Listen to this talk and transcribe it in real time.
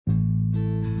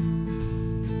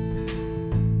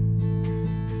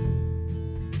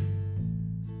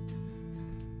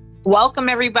Welcome,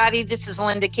 everybody. This is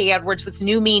Linda K. Edwards with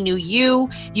New Me, New You.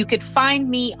 You could find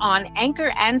me on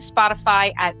Anchor and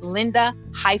Spotify at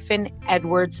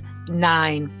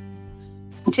Linda-Edwards9.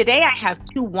 Today, I have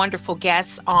two wonderful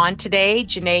guests on today,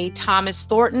 Janae Thomas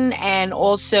Thornton and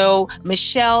also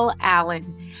Michelle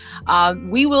Allen.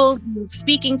 We will be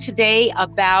speaking today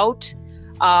about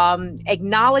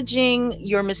acknowledging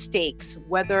your mistakes,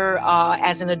 whether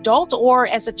as an adult or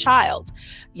as a child.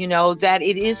 You know, that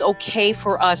it is okay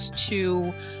for us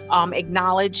to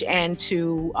acknowledge and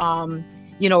to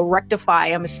rectify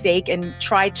a mistake and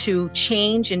try to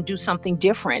change and do something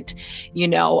different,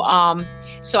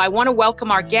 So I want to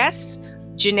welcome our guests,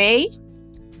 Janae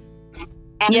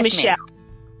and Yes, Michelle.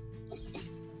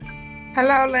 ma'am.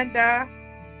 Hello, Linda.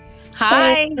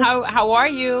 Hi, how are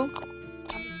you?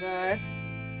 I'm good.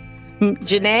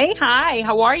 Janae, hi,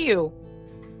 how are you?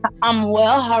 I'm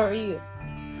well. How are you?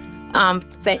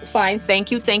 Fine,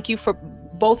 thank you. Thank you for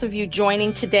both of you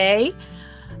joining today.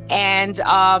 And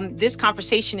this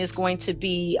conversation is going to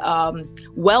be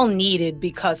well needed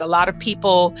because a lot of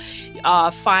people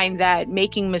find that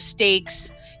making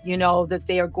mistakes, that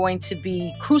they are going to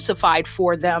be crucified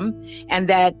for them, and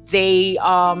that they,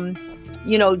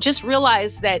 just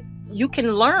realize that you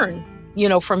can learn,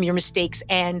 from your mistakes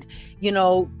and,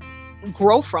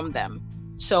 grow from them.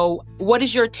 So what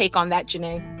is your take on that,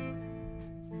 Janae?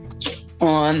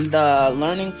 On the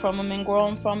learning from them and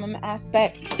growing from them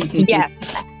aspect?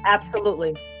 Yes,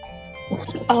 absolutely.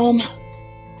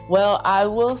 Well, I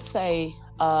will say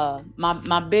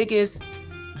my biggest,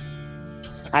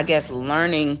 I guess,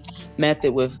 learning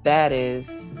method with that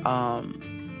is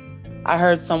I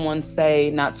heard someone say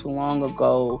not too long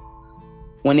ago,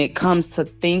 when it comes to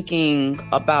thinking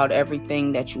about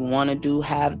everything that you want to do,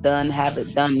 haven't done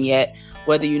yet,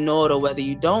 whether you know it or whether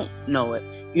you don't know it,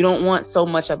 you don't want so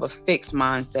much of a fixed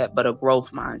mindset, but a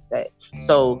growth mindset.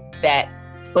 So that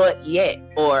but yet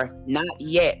or not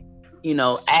yet,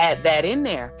 add that in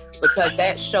there, because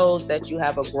that shows that you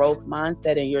have a growth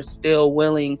mindset and you're still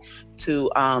willing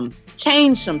to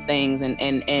change some things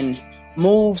and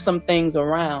move some things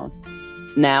around.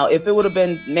 Now, if it would have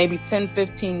been maybe 10,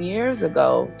 15 years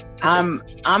ago, I'm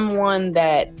one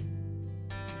that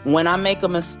when I make a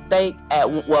mistake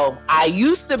I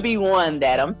used to be one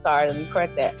that, I'm sorry, let me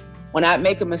correct that. When I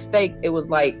make a mistake, it was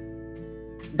like,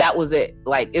 that was it.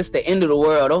 Like, it's the end of the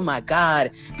world. Oh my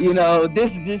God.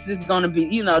 This is going to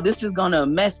be, this is going to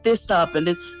mess this up and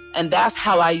that's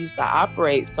how I used to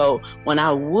operate. So when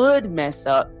I would mess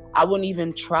up, I wouldn't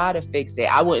even try to fix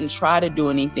it. I wouldn't try to do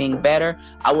anything better.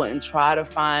 I wouldn't try to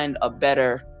find a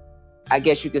better, I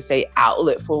guess you could say,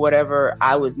 outlet for whatever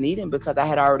I was needing, because I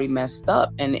had already messed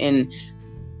up. And in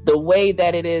the way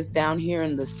that it is down here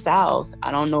in the South,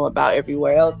 I don't know about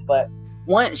everywhere else, but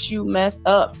once you mess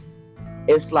up,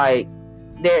 it's like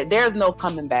there's no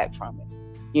coming back from it.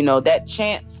 That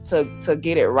chance to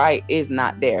get it right is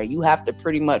not there. You have to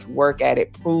pretty much work at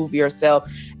it, prove yourself,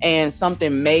 and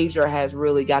something major has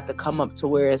really got to come up to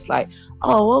where it's like,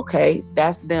 oh, okay,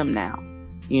 that's them now.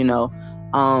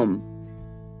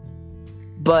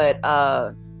 But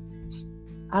I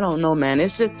don't know, man.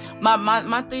 It's just my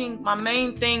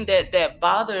main thing that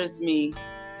bothers me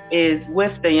is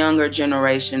with the younger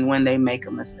generation when they make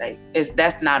a mistake.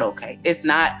 That's not okay. It's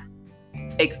not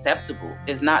acceptable.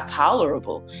 It's not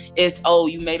tolerable. It's, oh,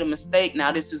 you made a mistake,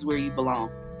 now this is where you belong.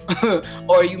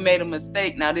 Or you made a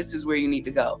mistake, now this is where you need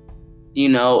to go.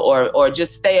 Or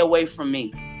just stay away from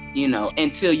me,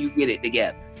 until you get it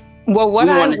together. Well, what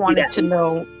I wanted to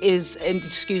know is, and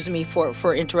excuse me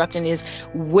for interrupting, is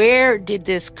where did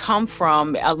this come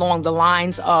from along the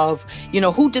lines of,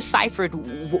 who deciphered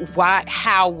why,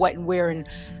 how, what, and where, and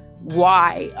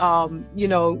why,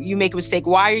 you make a mistake.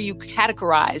 Why are you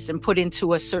categorized and put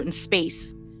into a certain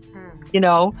space,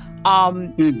 and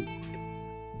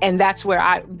that's what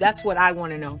I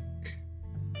want to know.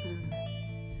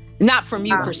 Not from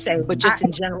you per se, but just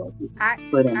in general. I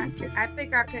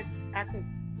think I could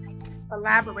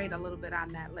elaborate a little bit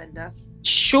on that, Linda.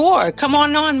 Sure. Come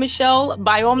on, Michelle,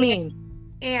 by all means.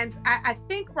 And I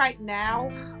think right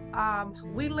now,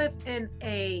 we live in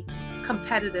a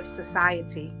competitive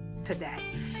society today.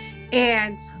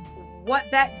 And what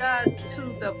that does to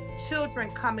the children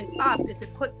coming up is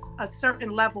it puts a certain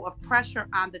level of pressure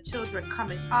on the children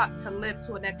coming up to live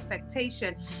to an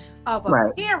expectation of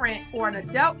a parent or an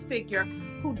adult figure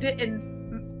who didn't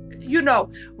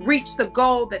reach the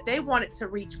goal that they wanted to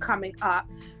reach coming up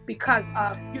because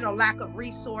of, lack of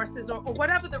resources or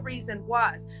whatever the reason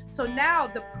was. So now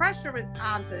the pressure is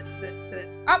on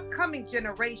the upcoming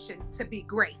generation to be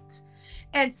great.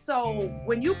 And so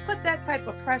when you put that type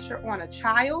of pressure on a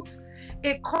child,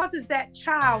 it causes that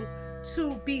child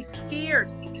to be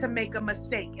scared to make a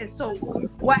mistake. And so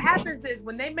what happens is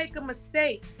when they make a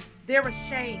mistake, they're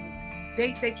ashamed.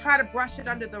 They try to brush it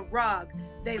under the rug.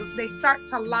 They start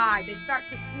to lie. They start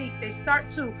to sneak. They start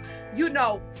to,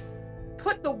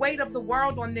 put the weight of the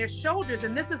world on their shoulders.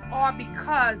 And this is all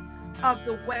because of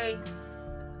the way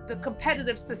the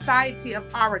competitive society of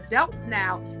our adults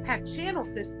now have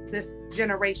channeled this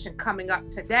generation coming up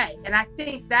today. And I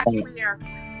think that's where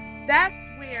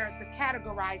the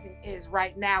categorizing is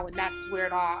right now. And that's where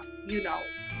it all,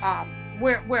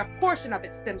 where a portion of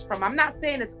it stems from. I'm not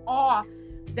saying it's all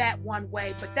that one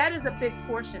way, but that is a big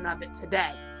portion of it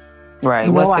today. Right.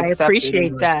 No, What's I accepted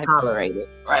appreciate that. Tolerated.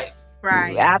 Right.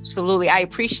 Right. Absolutely. I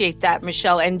appreciate that,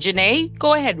 Michelle. And Janae,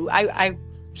 go ahead. I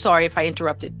sorry if I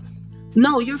interrupted.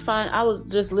 No, you're fine. I was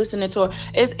just listening to her.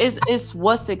 It's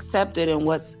what's accepted and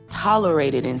what's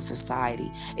tolerated in society.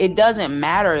 It doesn't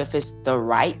matter if it's the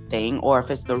right thing or if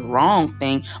it's the wrong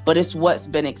thing, but it's what's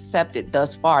been accepted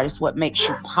thus far. It's what makes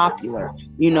you popular.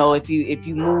 If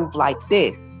you move like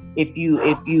this, if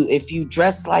you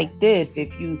dress like this,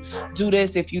 if you do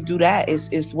this, if you do that,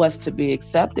 it's what's to be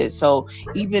accepted. So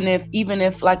even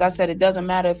if, like I said, it doesn't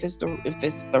matter if it's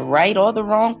the right or the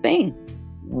wrong thing.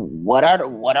 What are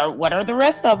the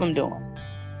rest of them doing?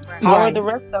 Right. How are the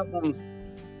rest of them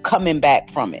coming back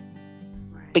from it?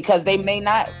 Right. Because they're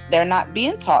not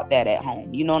being taught that at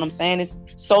home. You know what I'm saying? It's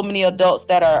so many adults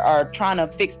that are trying to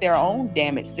fix their own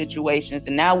damaged situations.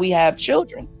 And now we have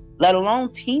children, let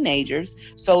alone teenagers.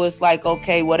 So it's like,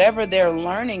 okay, whatever they're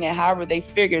learning and however they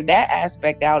figure that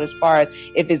aspect out, as far as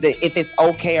if it's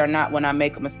okay or not when I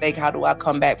make a mistake, how do I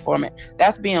come back from it?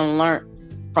 That's being learned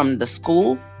from the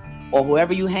school or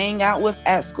whoever you hang out with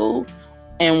at school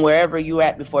and wherever you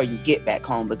at before you get back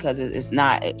home, because it's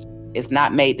not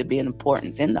made to be an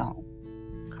importance in the home.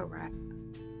 Correct.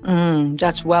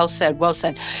 That's well said. Well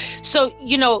said. So,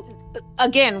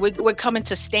 again, we're coming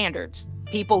to standards.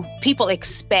 People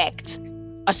expect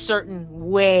a certain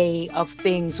way of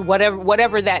things,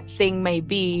 whatever that thing may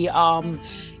be.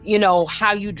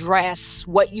 How you dress,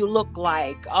 what you look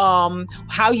like,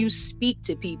 how you speak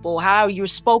to people, how you're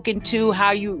spoken to,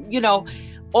 how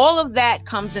all of that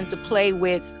comes into play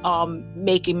with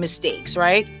making mistakes,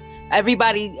 right?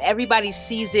 Everybody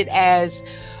sees it as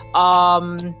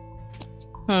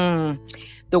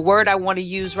the word I want to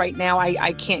use right now,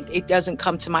 I can't, it doesn't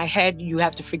come to my head. You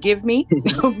have to forgive me.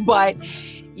 But,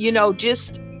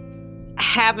 just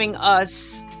having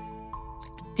us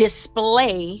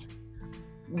display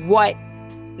what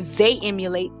they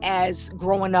emulate as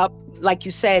growing up, like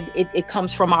you said, it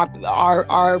comes from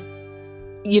our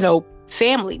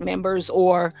family members,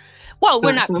 or, well,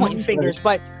 we're not pointing fingers,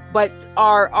 but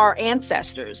our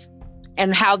ancestors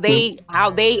and how they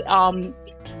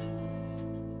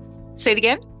say it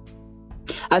again.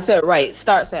 I said, right.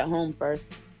 Starts at home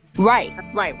first.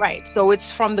 Right. So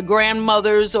it's from the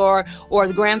grandmothers or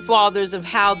the grandfathers of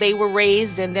how they were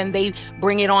raised, and then they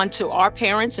bring it on to our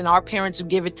parents, and our parents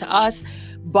give it to us.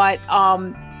 But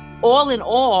all in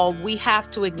all, we have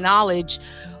to acknowledge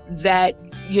that,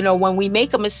 when we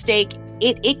make a mistake,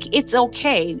 it's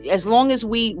okay, as long as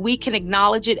we can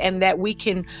acknowledge it and that we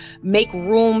can make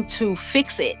room to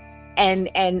fix it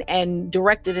and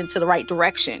direct it into the right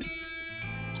direction.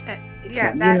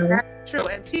 Yeah, that's true.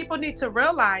 And people need to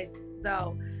realize,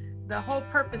 though, the whole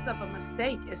purpose of a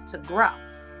mistake is to grow.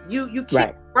 You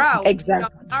can't grow if you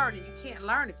don't learn, and you can't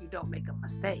learn if you don't make a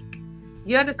mistake.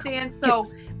 You understand? So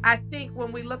I think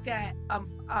when we look at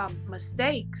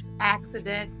mistakes,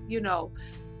 accidents,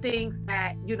 things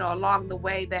that, along the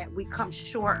way that we come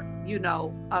short,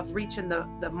 of reaching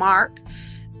the mark,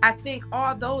 I think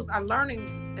all those are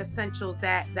learning essentials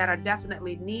that are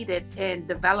definitely needed in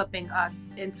developing us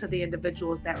into the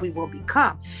individuals that we will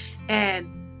become. And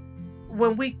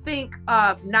when we think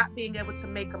of not being able to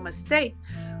make a mistake,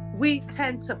 we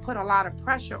tend to put a lot of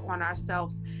pressure on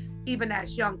ourselves, even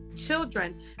as young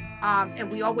children.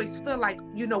 And we always feel like,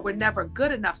 we're never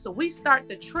good enough. So we start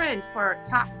the trend for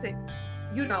toxic,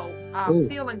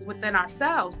 feelings within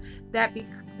ourselves that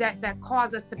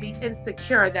cause us to be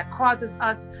insecure, that causes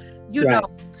us,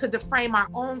 to defame our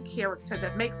own character,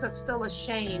 that makes us feel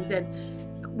ashamed.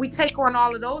 And we take on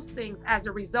all of those things as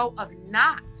a result of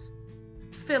not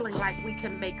feeling like we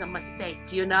can make a mistake,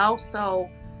 So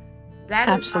that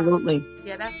absolutely.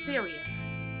 Is, that's serious.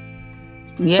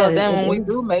 Yeah. So then when we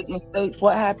do make mistakes,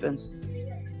 what happens?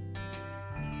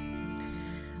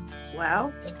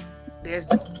 Well,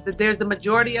 there's a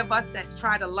majority of us that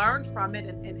try to learn from it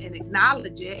and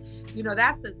acknowledge it.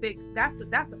 That's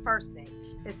the first thing,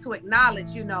 is to acknowledge,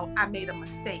 I made a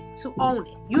mistake, to own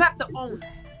it. You have to own it.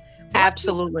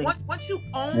 Absolutely. Once you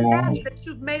own that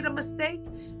you've made a mistake,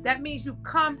 that means you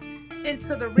come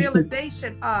into the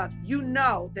realization of,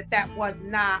 that was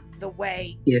not the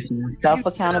way. Yes,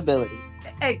 self-accountability.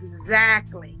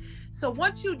 Exactly. So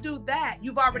once you do that,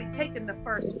 you've already taken the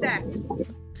first step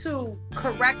to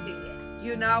correcting it,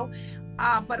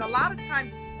 But a lot of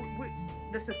times,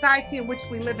 the society in which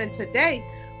we live in today,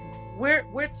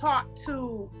 we're taught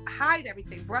to hide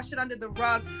everything, brush it under the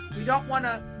rug. We don't want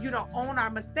to, own our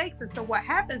mistakes. And so what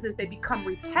happens is they become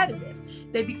repetitive.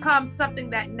 They become something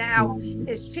that now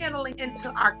is channeling into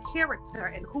our character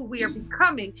and who we are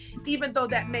becoming, even though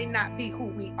that may not be who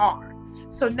we are.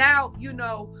 So now,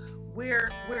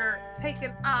 we're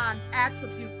taking on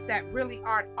attributes that really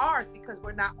aren't ours because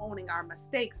we're not owning our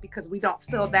mistakes, because we don't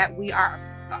feel that we are,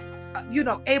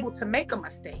 able to make a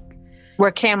mistake.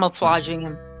 We're camouflaging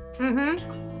them.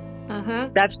 Mm-hmm.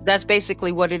 Mm-hmm. That's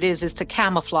basically what it is to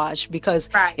camouflage, because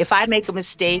right. If I make a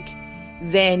mistake,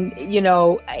 then,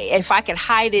 if I can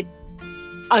hide it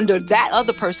under that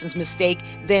other person's mistake,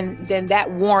 then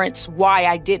that warrants why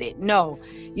I did it. No,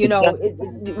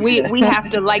 we have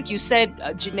to, like you said,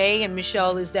 Janae and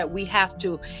Michelle, is that we have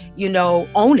to,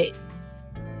 own it.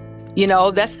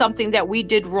 That's something that we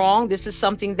did wrong. This is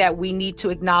something that we need to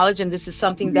acknowledge, and this is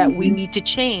something that we need to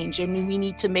change, and we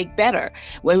need to make better.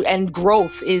 And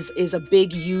growth is a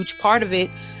big, huge part of it,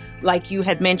 like you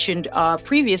had mentioned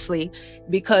previously,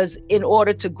 because in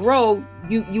order to grow,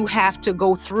 you have to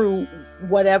go through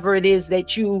whatever it is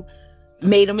that you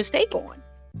made a mistake on,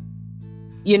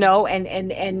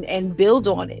 and build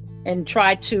on it and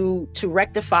try to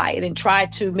rectify it and try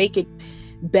to make it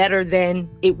better than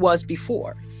it was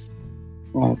before.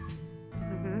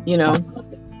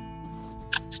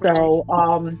 So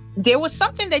there was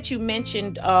something that you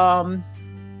mentioned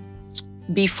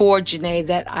before, Janae,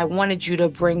 that I wanted you to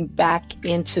bring back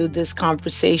into this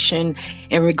conversation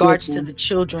in regards to the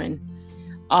children.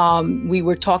 We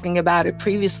were talking about it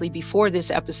previously before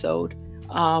this episode,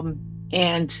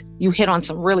 and you hit on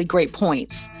some really great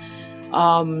points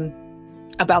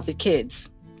about the kids,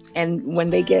 and when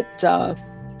they get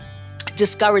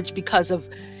discouraged because of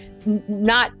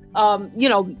not,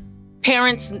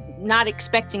 parents not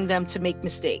expecting them to make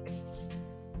mistakes.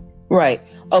 Right.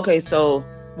 Okay. So,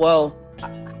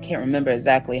 I can't remember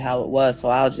exactly how it was, so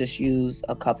I'll just use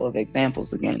a couple of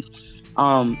examples again.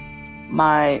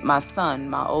 My son,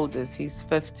 my oldest, he's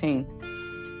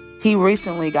 15. He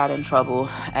recently got in trouble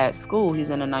at school. He's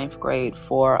in the 9th grade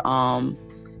for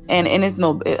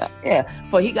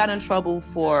he got in trouble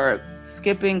for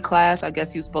skipping class. I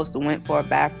guess he was supposed to went for a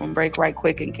bathroom break right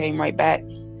quick and came right back,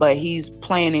 but he's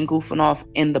playing and goofing off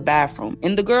in the bathroom,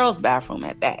 in the girls' bathroom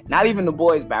at that. Not even the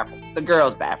boys' bathroom, the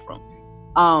girls' bathroom.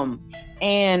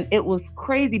 And it was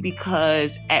crazy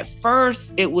because at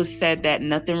first it was said that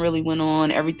nothing really went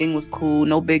on. Everything was cool.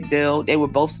 No big deal. They were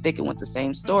both sticking with the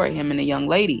same story, him and the young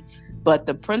lady. But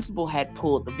the principal had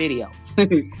pulled the video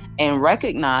and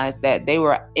recognized that they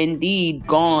were indeed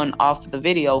gone off the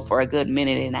video for a good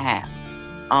minute and a half.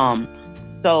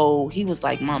 So he was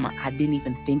like, Mama, I didn't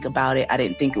even think about it. I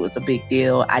didn't think it was a big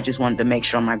deal. I just wanted to make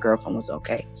sure my girlfriend was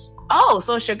okay. Oh,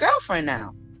 so it's your girlfriend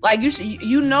now. Like,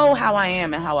 you know how I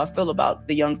am and how I feel about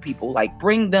the young people. Like,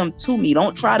 bring them to me.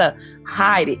 Don't try to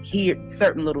hide it here,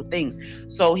 certain little things.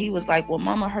 So he was like, well,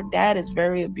 Mama, her dad is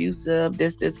very abusive,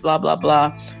 this, blah, blah,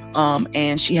 blah.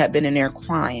 And she had been in there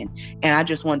crying. And I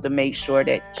just wanted to make sure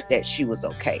that she was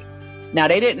okay. Now,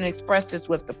 they didn't express this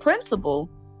with the principal,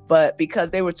 but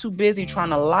because they were too busy trying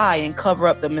to lie and cover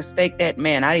up the mistake I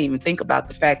didn't even think about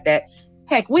the fact that,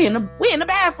 heck, we in the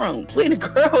bathroom. We in the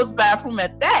girls' bathroom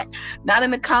at that. Not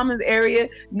in the commons area,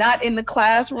 not in the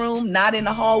classroom, not in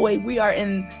the hallway. We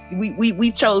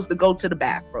chose to go to the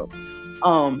bathroom.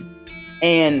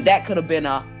 And that could have been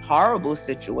a horrible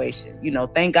situation.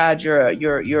 Thank God you're a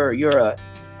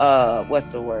what's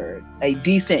the word? A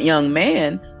decent young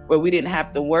man, where we didn't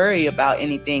have to worry about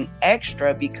anything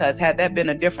extra, because had that been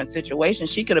a different situation,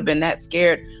 she could have been that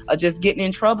scared of just getting in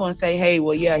trouble and say, hey,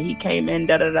 well, yeah, he came in,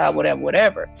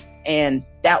 whatever. And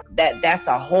that's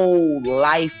a whole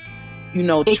life,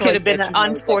 it could have been an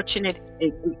unfortunate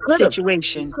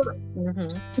situation. Mm-hmm.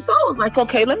 So I was like,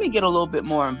 okay, let me get a little bit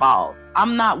more involved.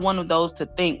 I'm not one of those to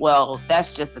think, well,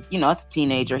 that's just, it's a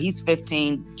teenager. He's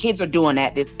 15. Kids are doing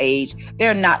at this age.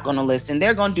 They're not going to listen.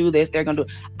 They're going to do this. They're going to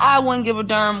do. I wouldn't give a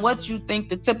darn what you think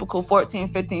the typical 14,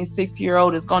 15,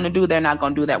 16-year-old is going to do. They're not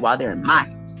going to do that while they're in my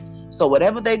house. So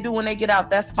whatever they do when they get out,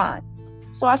 that's fine.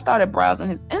 So I started browsing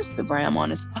his Instagram on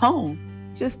his phone,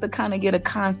 just to kind of get a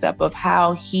concept of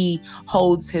how he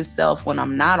holds himself when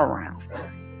I'm not around.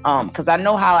 Because I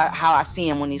know how I see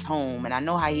him when he's home, and I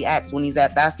know how he acts when he's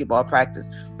at basketball practice.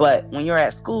 But when you're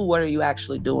at school, what are you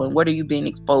actually doing? What are you being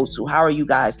exposed to? How are you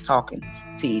guys talking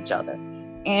to each other?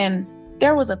 And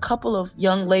there was a couple of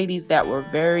young ladies that were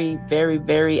very, very,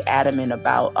 very adamant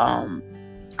about,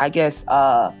 I guess,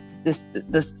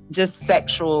 this just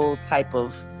sexual type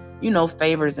of,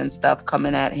 favors and stuff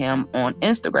coming at him on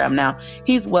Instagram. Now,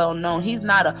 he's well known. He's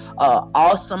not a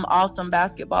awesome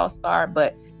basketball star,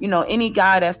 but any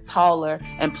guy that's taller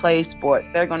and plays sports,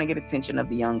 they're going to get attention of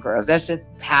the young girls. That's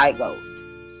just how it goes.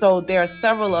 So there are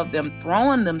several of them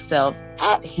throwing themselves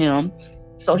at him.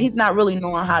 So he's not really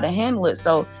knowing how to handle it.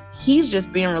 So he's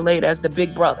just being relayed as the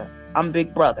big brother. I'm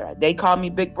big brother. They call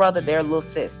me big brother. They're little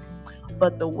sis.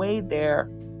 But the way they're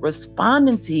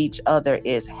responding to each other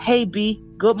is, hey, B,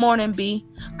 good morning, B,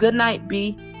 good night,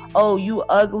 B. Oh, you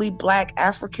ugly black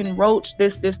African roach,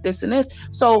 this, and this.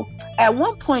 So at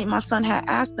one point, my son had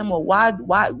asked them, well, why,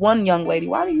 one young lady,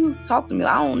 why do you talk to me?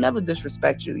 I don't never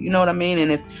disrespect you. You know what I mean?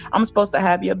 And if I'm supposed to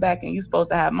have your back and you're supposed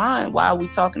to have mine, why are we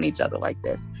talking to each other like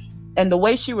this? And the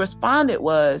way she responded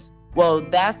was, well,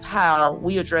 that's how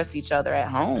we address each other at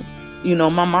home.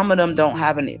 My mom and them don't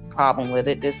have any problem with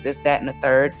it, this, that, and the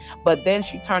third. But then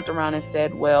she turned around and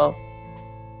said, well,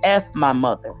 F my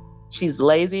mother. She's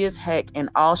lazy as heck, and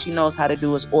all she knows how to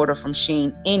do is order from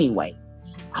Shein anyway.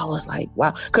 I was like,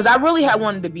 wow. Because I really had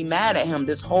wanted to be mad at him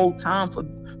this whole time for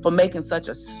making such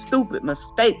a stupid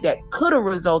mistake that could have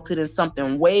resulted in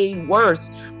something way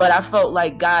worse. But I felt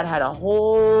like God had a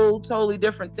whole totally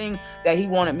different thing that he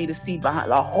wanted me to see behind,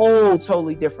 a whole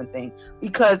totally different thing.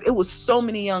 Because it was so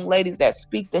many young ladies that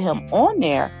speak to him on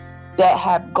there that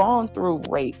have gone through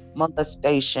rape,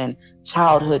 molestation,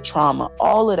 childhood trauma,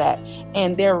 all of that.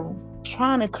 And they're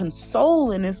trying to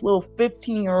console in this little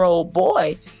 15-year-old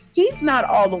boy. He's not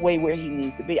all the way where he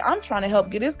needs to be. I'm trying to help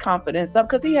get his confidence up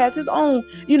because he has his own,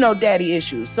 daddy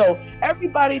issues. So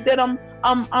everybody that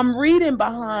I'm reading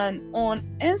behind on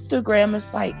Instagram,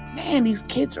 it's like, man, these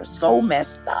kids are so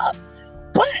messed up.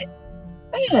 But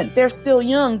man, they're still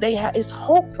young. It's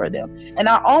hope for them. And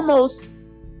I almost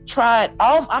tried.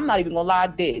 I'm not even gonna lie, I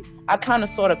did. I kind of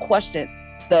sort of questioned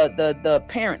the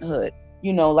parenthood.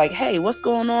 Like, hey, what's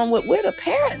going on with where the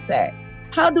parents at?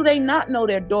 How do they not know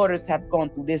their daughters have gone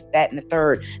through this, that, and the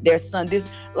third? Their son, this,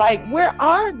 like, where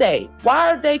are they?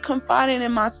 Why are they confiding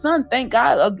in my son? Thank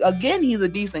God, again, he's a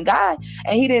decent guy,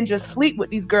 and he didn't just sleep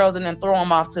with these girls and then throw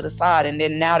them off to the side, and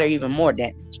then now they're even more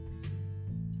damaged.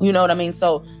 You know what I mean?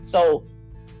 So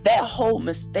that whole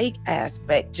mistake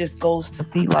aspect just goes to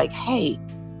see, like, hey,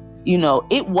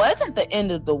 it wasn't the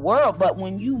end of the world, but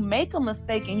when you make a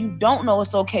mistake and you don't know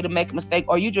it's okay to make a mistake,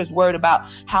 or you're just worried about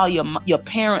how your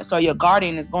parents or your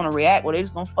guardian is going to react, or they're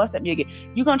just going to fuss at you again,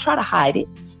 you're going to try to hide it,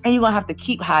 and you're going to have to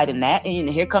keep hiding that. And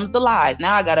here comes the lies.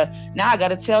 Now I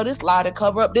gotta tell this lie to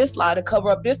cover up this lie, to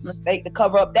cover up this mistake, to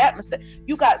cover up that mistake.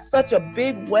 You got such a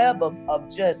big web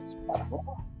of just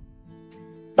crap.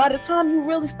 By the time you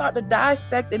really start to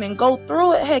dissect it and go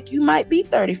through it, heck, you might be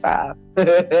 35.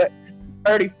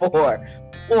 34,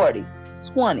 40,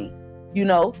 20,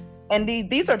 and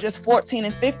these are just 14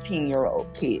 and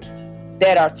 15-year-old kids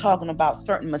that are talking about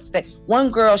certain mistakes.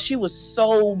 One girl, she was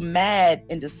so mad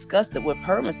and disgusted with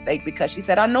her mistake because she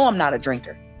said, I know I'm not a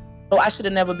drinker. So I should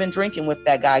have never been drinking with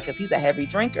that guy because he's a heavy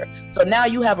drinker. So now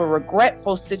you have a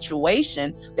regretful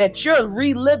situation that you're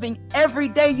reliving every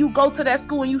day you go to that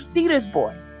school and you see this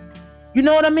boy. You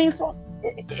know what I mean? So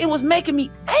it was making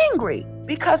me angry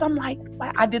because I'm like,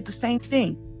 wow, I did the same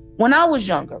thing when I was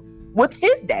younger with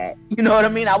his dad. You know what I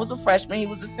mean? I was a freshman. He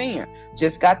was a senior.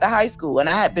 Just got to high school and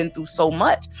I had been through so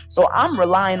much. So I'm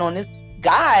relying on this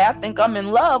guy I think I'm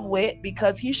in love with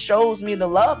because he shows me the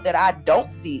love that I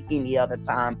don't see any other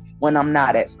time when I'm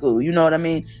not at school. You know what I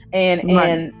mean?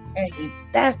 And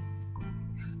that's,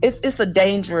 it's a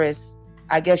dangerous,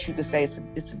 I guess you could say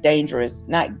it's a dangerous,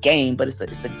 not game, but it's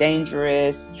a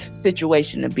dangerous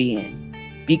situation to be in,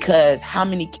 because how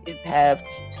many kids have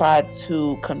tried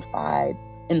to confide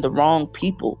in the wrong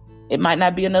people? It might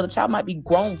not be another child, might be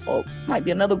grown folks, might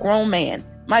be another grown man,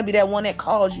 might be that one that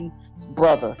calls you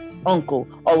brother, uncle,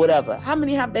 or whatever. How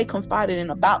many have they confided in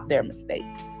about their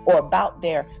mistakes or about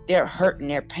their hurt and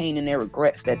their pain and their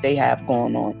regrets that they have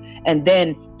going on? And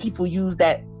then people use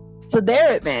that to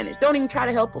their advantage. Don't even try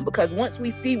to help them, because once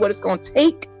we see what it's going to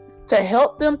take to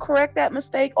help them correct that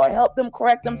mistake or help them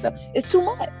correct themselves, it's too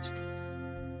much.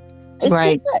 It's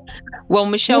right. Too much. Well,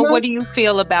 Michelle, what do you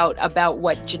feel about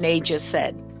what Janae just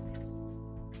said?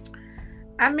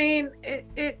 I mean,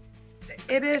 it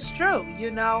is true,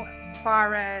 as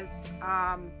far as,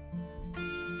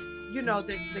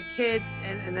 the kids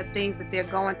and the things that they're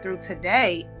going through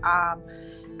today.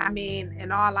 I mean,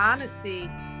 in all honesty,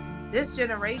 this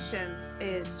generation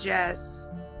is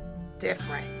just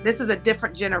different. This is a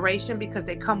different generation because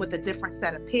they come with a different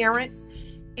set of parents,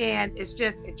 and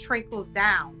it trickles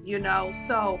down, you know.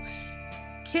 So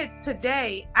kids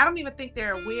today, I don't even think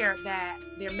they're aware that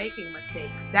they're making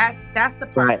mistakes. That's the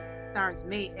part that concerns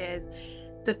me, is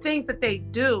the things that they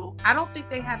do. I don't think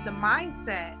they have the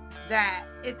mindset that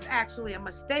it's actually a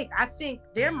mistake. I think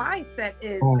their mindset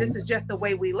is this is just the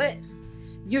way we live,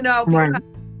 you know, because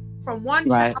from one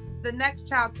child to the next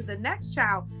child to the next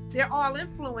child, they're all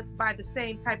influenced by the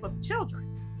same type of children.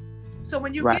 So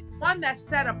when you get one that's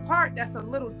set apart, that's a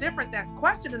little different, that's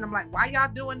questioning them, like, why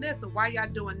y'all doing this or why y'all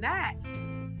doing that?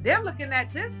 They're looking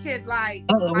at this kid like,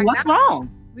 what's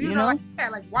wrong? You know,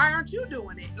 like, why aren't you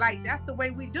doing it? Like, that's the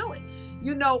way we do it,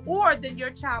 you know. Or then your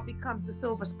child becomes the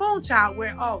silver spoon child,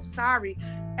 where, oh, sorry,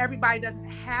 everybody doesn't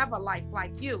have a life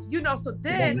like you, you know. So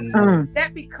then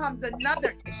that becomes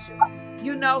another issue,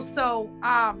 you know. So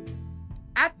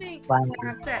I think, like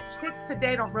I said, kids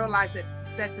today don't realize that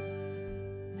the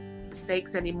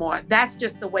mistakes anymore. That's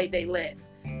just the way they live.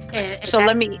 And so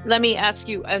let me ask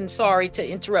you, I'm sorry to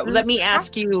interrupt. Let me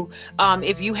ask you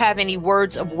if you have any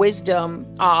words of wisdom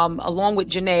along with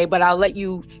Janae, but I'll let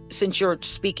you, since you're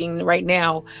speaking right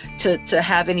now, to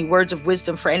have any words of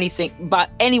wisdom for anything,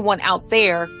 but anyone out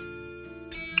there.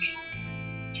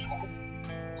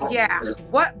 Yeah,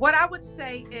 what I would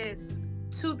say is,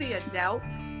 to the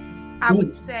adults, I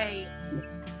would say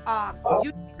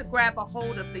you need to grab a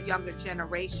hold of the younger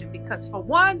generation, because for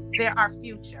one, they're our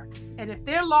future. And if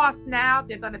they're lost now,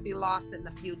 they're going to be lost in the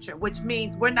future, which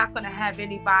means we're not going to have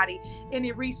any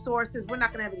resources. We're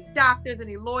not going to have any doctors,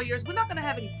 any lawyers. We're not going to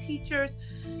have any teachers.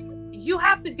 You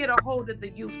have to get a hold of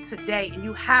the youth today, and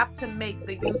you have to make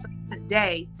the youth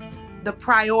today the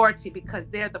priority, because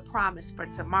they're the promise for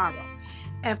tomorrow.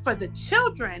 And for the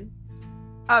children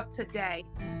of today,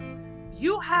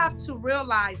 you have to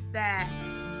realize that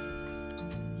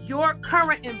your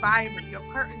current environment, your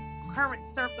current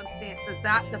circumstance does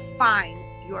not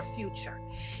define your future.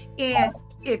 And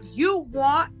if you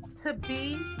want to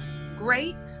be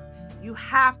great, you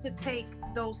have to take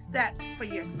those steps for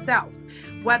yourself.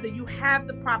 Whether you have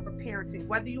the proper parenting,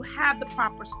 whether you have the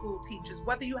proper school teachers,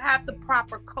 whether you have the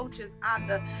proper coaches on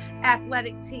the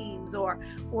athletic teams or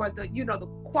the, you know, the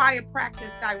choir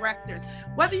practice directors,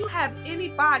 whether you have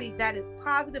anybody that is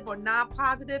positive or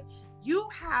non-positive, you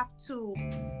have to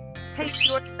take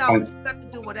yourself, you have to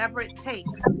do whatever it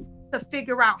takes to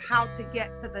figure out how to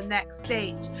get to the next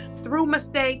stage. Through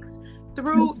mistakes,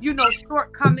 through, you know,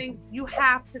 shortcomings, you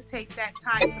have to take that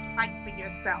time to fight for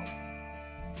yourself.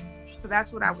 So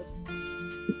that's what I would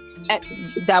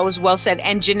say. That was well said.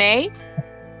 And Janae,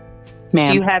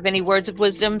 do you have any words of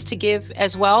wisdom to give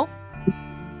as well?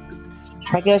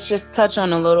 I guess just touch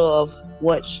on a little of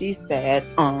what she said.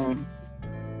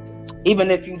 Even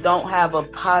if you don't have a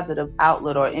positive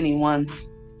outlet or anyone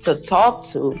to talk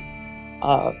to,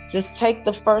 just take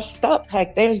the first step.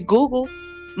 Heck, there's Google.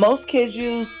 Most kids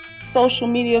use social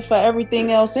media for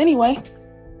everything else anyway.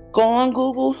 Go on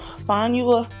Google, find you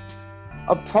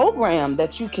a program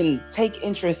that you can take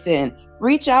interest in.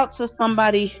 Reach out to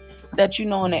somebody that you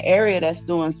know in the area that's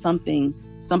doing something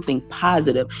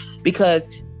positive. Because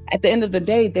at the end of the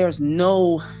day, there's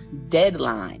no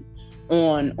deadline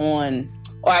on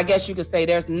or I guess you could say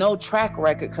there's no track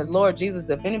record, because Lord Jesus,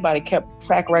 if anybody kept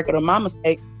track record of my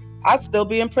mistake, I'd still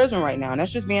be in prison right now. And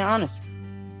that's just being honest.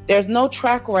 There's no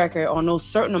track record or no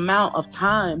certain amount of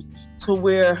times to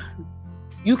where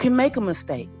you can make a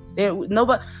mistake.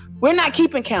 We're not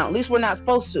keeping count. At least we're not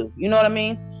supposed to. You know what I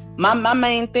mean? My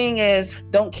main thing is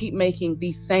don't keep making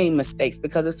these same mistakes,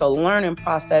 because it's a learning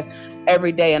process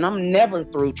every day. And I'm never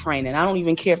through training. I don't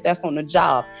even care if that's on the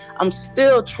job. I'm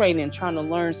still training, trying to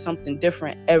learn something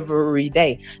different every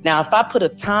day. Now, if I put a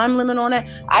time limit on it,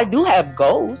 I do have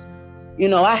goals. You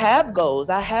know, I have goals.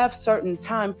 I have certain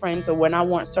time frames of when I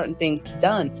want certain things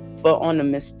done. But on the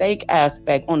mistake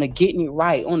aspect, on the getting it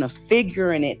right, on the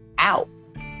figuring it out,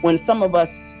 when some of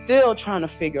us still trying to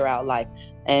figure out life,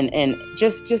 and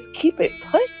just keep it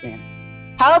pushing.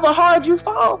 However hard you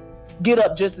fall, get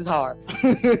up just as hard.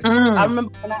 I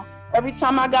remember every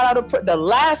time I got out of the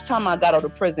last time I got out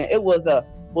of prison, it was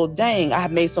well, dang, I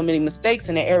have made so many mistakes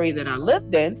in the area that I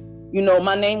lived in. You know,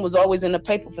 my name was always in the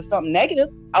paper for something negative.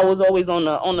 I was always on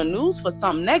the news for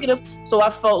something negative. So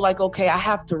I felt like, okay, I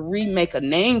have to remake a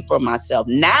name for myself.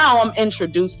 Now I'm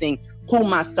introducing who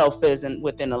myself is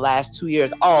within the last 2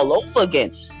 years all over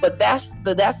again. But that's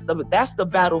the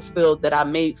battlefield that I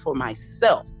made for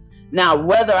myself. Now,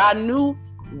 whether I knew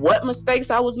what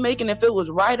mistakes I was making, if it was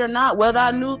right or not, whether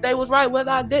I knew if they was right,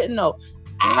 whether I didn't know,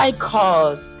 I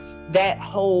caused that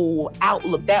whole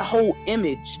outlook, that whole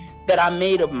image that I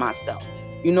made of myself.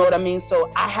 You know what I mean?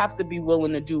 So I have to be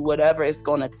willing to do whatever it's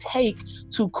going to take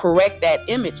to correct that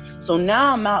image. So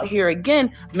now I'm out here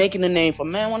again, making a name for,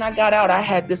 man, when I got out, I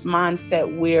had this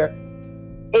mindset where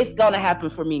it's going to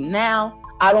happen for me now.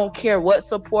 I don't care what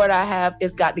support I have.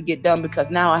 It's got to get done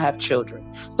because now I have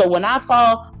children. So when I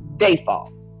fall, they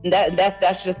fall.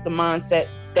 That's just the mindset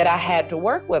that I had to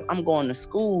work with. I'm going to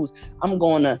schools.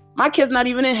 My kid's not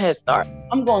even in Head Start.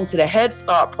 I'm going to the Head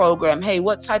Start program. Hey,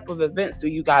 what type of events do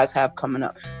you guys have coming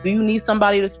up? Do you need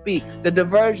somebody to speak? The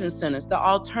diversion centers, the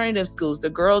alternative schools, the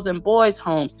girls and boys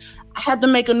homes. I had to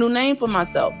make a new name for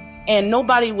myself. And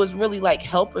nobody was really like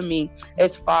helping me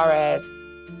as far as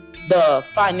the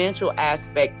financial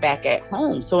aspect back at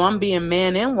home. So I'm being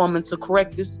man and woman to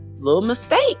correct this little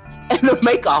mistake and to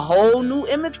make a whole new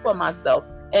image for myself.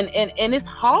 And it's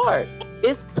hard.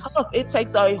 It's tough. It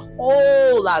takes a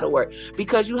whole lot of work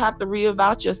because you have to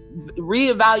reevaluate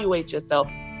yourself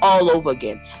all over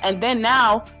again. And then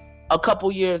now, a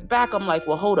couple years back, I'm like,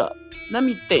 well, hold up. Let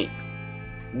me think.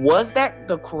 Was that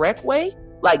the correct way?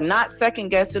 Like, not second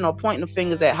guessing or pointing the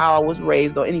fingers at how I was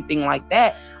raised or anything like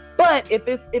that. But if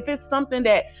it's something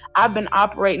that I've been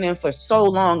operating in for so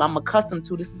long, I'm accustomed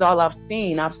to, this is all I've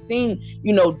seen. I've seen,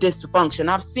 dysfunction.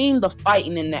 I've seen the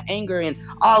fighting and the anger and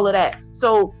all of that.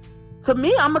 So to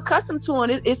me, I'm accustomed to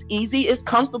it. It's easy. It's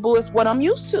comfortable. It's what I'm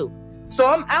used to. So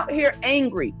I'm out here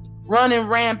angry, running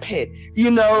rampant,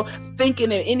 thinking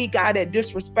that any guy that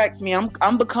disrespects me,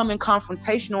 I'm becoming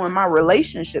confrontational in my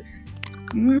relationship.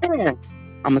 Man,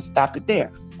 I'm going to stop it there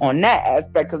on that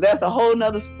aspect, because that's a whole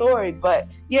nother story. But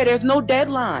yeah, there's no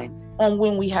deadline on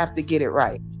when we have to get it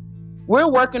right.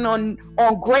 We're working on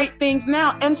great things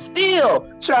now and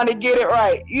still trying to get it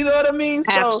right. You know what I mean?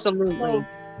 Absolutely. So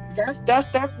that's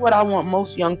what I want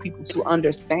most young people to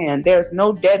understand. There's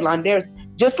no deadline. There's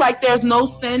just like there's no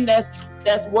sin that's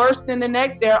worse than the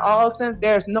next. There are all sins.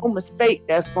 There's no mistake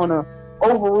that's gonna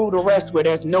overrule the rest where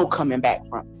there's no coming back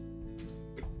from.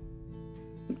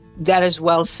 That is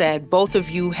well said. Both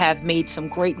of you have made some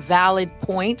great valid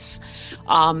points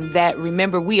that,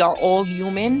 remember, we are all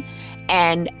human.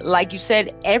 And like you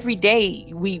said, every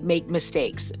day we make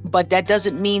mistakes, but that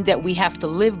doesn't mean that we have to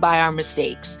live by our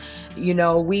mistakes.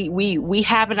 We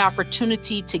have an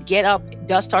opportunity to get up,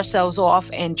 dust ourselves off,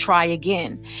 and try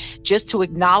again, just to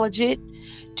acknowledge it,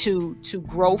 to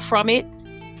grow from it,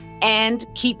 and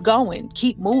keep going,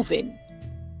 keep moving.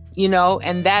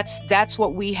 And that's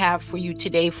what we have for you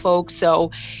today, folks.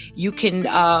 So you can,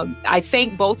 I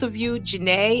thank both of you,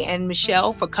 Janae and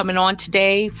Michelle, for coming on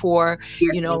today, for,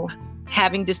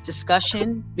 having this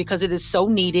discussion, because it is so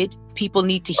needed. People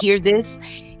need to hear this.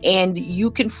 And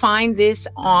you can find this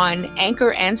on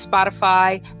Anchor and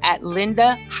Spotify at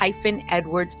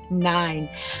Linda-Edwards9.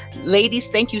 Ladies,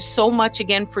 thank you so much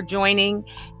again for joining.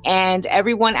 And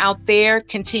everyone out there,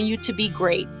 continue to be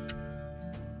great.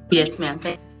 Yes, ma'am.